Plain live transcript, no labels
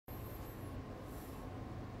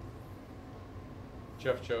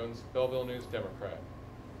Jeff Jones, Belleville News Democrat.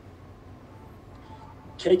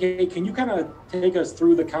 KK, can you kind of take us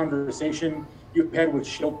through the conversation you had with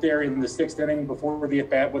Schilt there in the 6th inning before the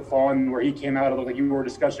at-bat with Vaughn, where he came out, it looked like you were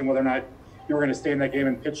discussing whether or not you were going to stay in that game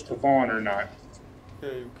and pitch to Vaughn or not?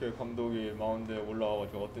 이렇게 감독이 마운드에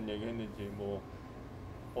올라와가지고 어떤 얘기 했는지, 뭐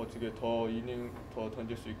어떻게 더 이닝 더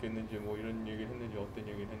던질 수 있겠는지, 뭐 이런 얘기를 했는지, 어떤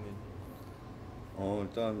얘기를 했는지.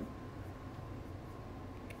 일단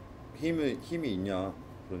힘이 있냐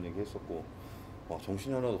그런 얘기 했었고,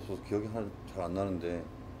 정신이 하나도 없어서 기억이 잘 안 나는데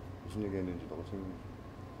무슨 얘기 했는지 너가 설명해.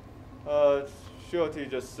 Shorty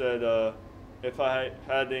just said if I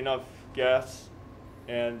had enough gas,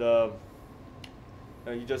 and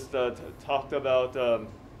he just talked about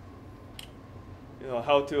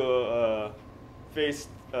how to face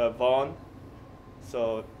Vaughn.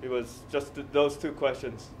 So it was just those two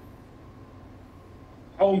questions.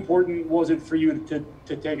 How important was it for you to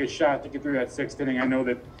take a shot to get through that 6th inning? I know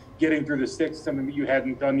that getting through the 6th, something that you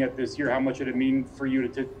hadn't done yet this year. How much did it mean for you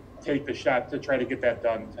to take the shot to try to get that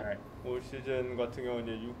done tonight? 올 시즌 같은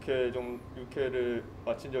경우는 6회를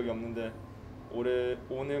맞힌 적이 없는데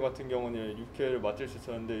오늘 같은 경우는 6회를 맞힐 수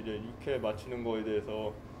있었는데 이제 6회 맞히는 거에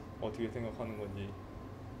대해서 어떻게 생각하는 건지.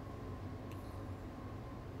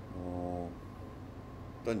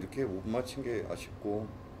 일단 6회 못 맞힌 게 아쉽고,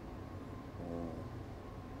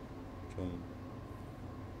 좀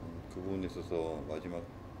그 부분에 있어서 마지막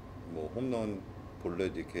뭐 홈런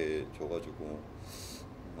볼넷 이렇게 줘가지고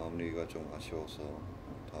마무리가 좀 아쉬워서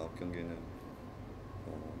다음 경기는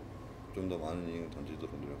좀 더 많은 이닝을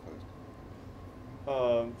던지도록 노력하겠습니다.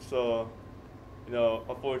 So,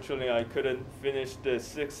 unfortunately, I couldn't finish the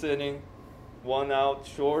 6th inning, 1 out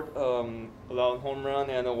short, allowed home run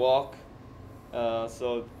and a walk.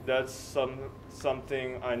 So that's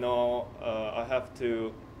something I know I have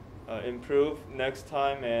to improve next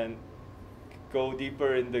time and go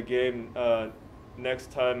deeper in the game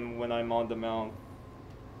next time when I'm on the mound.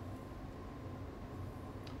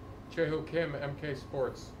 Jae-Hoo Kim, MK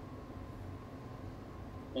Sports.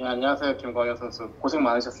 네, 안녕하세요. 김광현 선수. 고생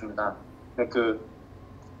많으셨습니다. 네,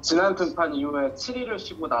 지난 등판 이후에 7일을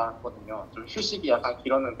쉬고 나왔거든요. 좀 휴식이 약간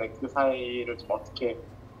길었는데 그 사이를 좀 어떻게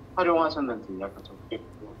활용하셨는지 약간 좀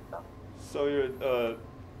궁금합니다. So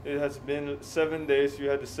it has been 7 days. You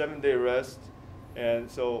had the 7-day rest, and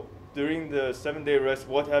so during the 7-day rest,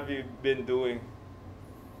 what have you been doing?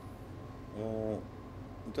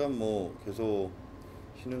 일단 뭐 계속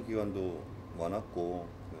쉬는 기간도 많았고,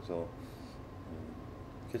 그래서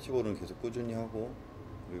캐치볼은 계속 꾸준히 하고,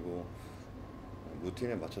 그리고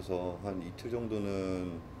루틴에 맞춰서 한 이틀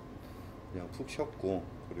정도는 그냥 푹 쉬었고,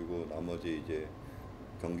 그리고 나머지 이제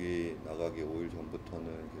경기 나가기 5일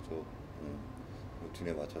전부터는 계속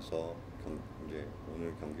루틴에 맞춰서 이제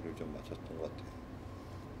오늘 경기를 좀 마쳤던 것 같아요.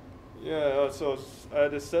 Yeah, so I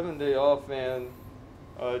had a 7-day off, and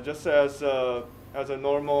just as a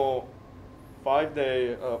normal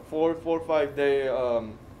 5-day, 4-5-day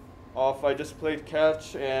off, I just played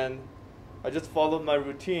catch and I just followed my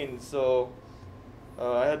routine. So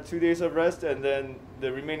I had 2 days of rest, and then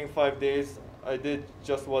the remaining 5 days I did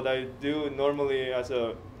just what I do normally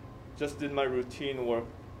just did my routine work.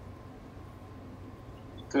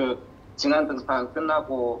 지난 등판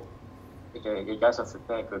끝나고 이제 얘기하셨을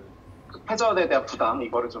때 그 패전에 대한 부담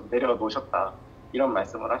이거를 좀 내려놓으셨다 이런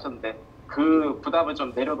말씀을 하셨는데 그 부담을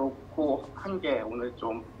좀 내려놓고 한 게 오늘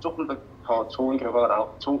조금 더 좋은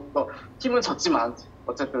결과가 팀은 졌지만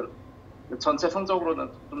어쨌든 전체 성적으로는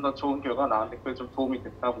좀 더 좋은 결과가 나왔는데 그게 좀 도움이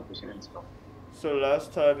됐다고 보시는지요? So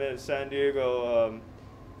last time in San Diego,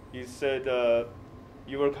 you said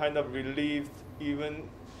you were kind of relieved even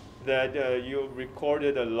that you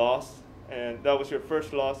recorded a loss, and that was your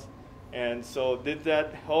first loss. And so did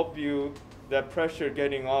that help you, that pressure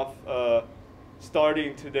getting off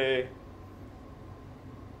starting today?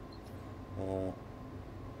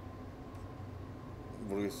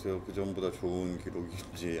 모르겠어요. 그 전보다 좋은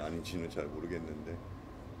기록인지 아닌지는 잘 모르겠는데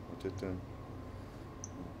어쨌든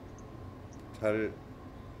잘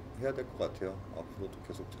해야 될 것 같아요. 앞으로도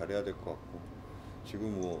계속 잘해야 될 것 같고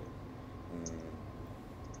지금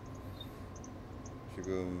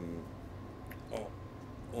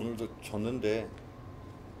오늘도 졌는데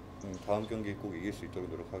다음 경기 꼭 이길 수 있도록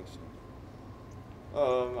노력하겠습니다.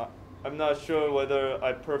 I'm not sure whether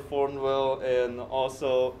I performed well, and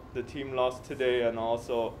also the team lost today, and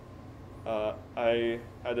also I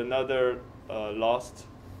had another loss.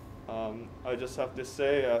 I just have to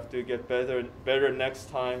say I have to get better next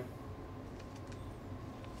time.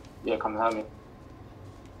 예, 감사합니다.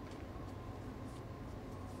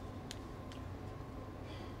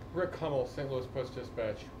 Rick Hummel, St. Louis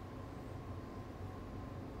Post-Dispatch.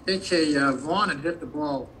 KK, Vaughn had hit the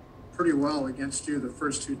ball pretty well against you the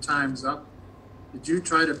first 2 times up. Did you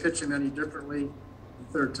try to pitch him any differently the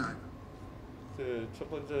third time? 첫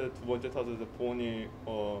번째, 두 번째 타석에서 본이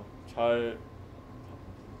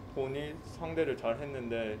상대를 잘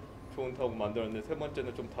했는데 좋은 타구 만들었는데 세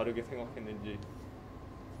번째는 좀 다르게 생각했는지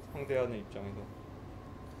상대하는 입장에서.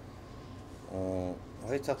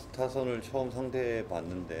 화이트 타선을 처음 상대해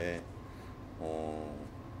봤는데 뭐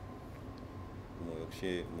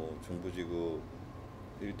역시 뭐 중부지구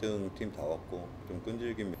 1등 팀 다 왔고 좀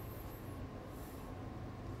끈질긴.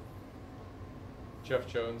 Jeff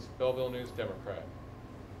Jones, Belleville News Democrat.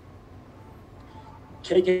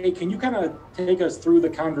 KK, can you kind of take us through the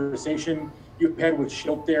conversation you had with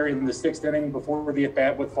Shildt there in the 6th inning before the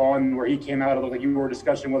at-bat with Vaughn, where he came out, it looked like you were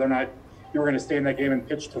discussing whether or not you were going to stay in that game and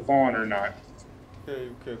pitch to Vaughn or not?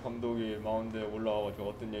 이렇게 감독이 마운드에 올라와가지고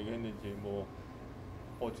어떤 얘기 했는지 뭐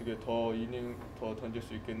어떻게 더 이닝 더 던질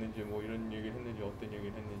수 있겠는지 뭐 이런 얘기를 했는지 어떤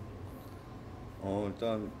얘기를 했는지.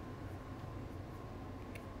 일단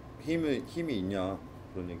힘이 있냐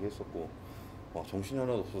그런 얘기 했었고 정신이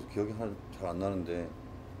하나도 없어서 기억이 잘 안 나는데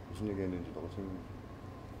무슨 얘기 했는지 너가 설명해.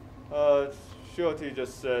 Shorty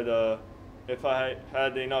just said if I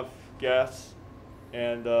had enough gas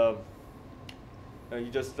and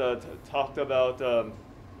he just talked about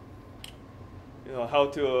how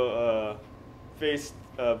to face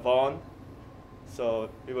Vaughn. So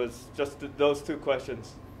it was just those 2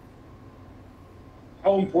 questions.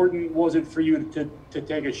 How important was it for you to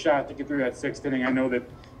take a shot to get through that 6th inning? I know that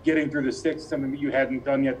getting through the 6th, something that you hadn't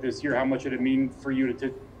done yet this year. How much did it mean for you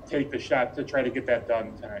to take the shot to try to get that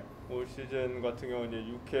done tonight? 올 시즌 같은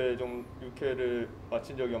경우는 6회를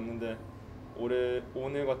맞힌 적이 없는데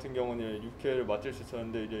오늘 같은 경우는 6회를 맞힐 수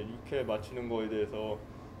있었는데 이제 6회 맞히는 거에 대해서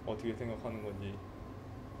어떻게 생각하는 건지.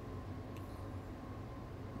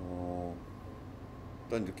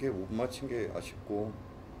 일단 6회 못 맞힌 게 아쉽고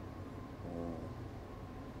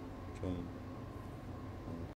좀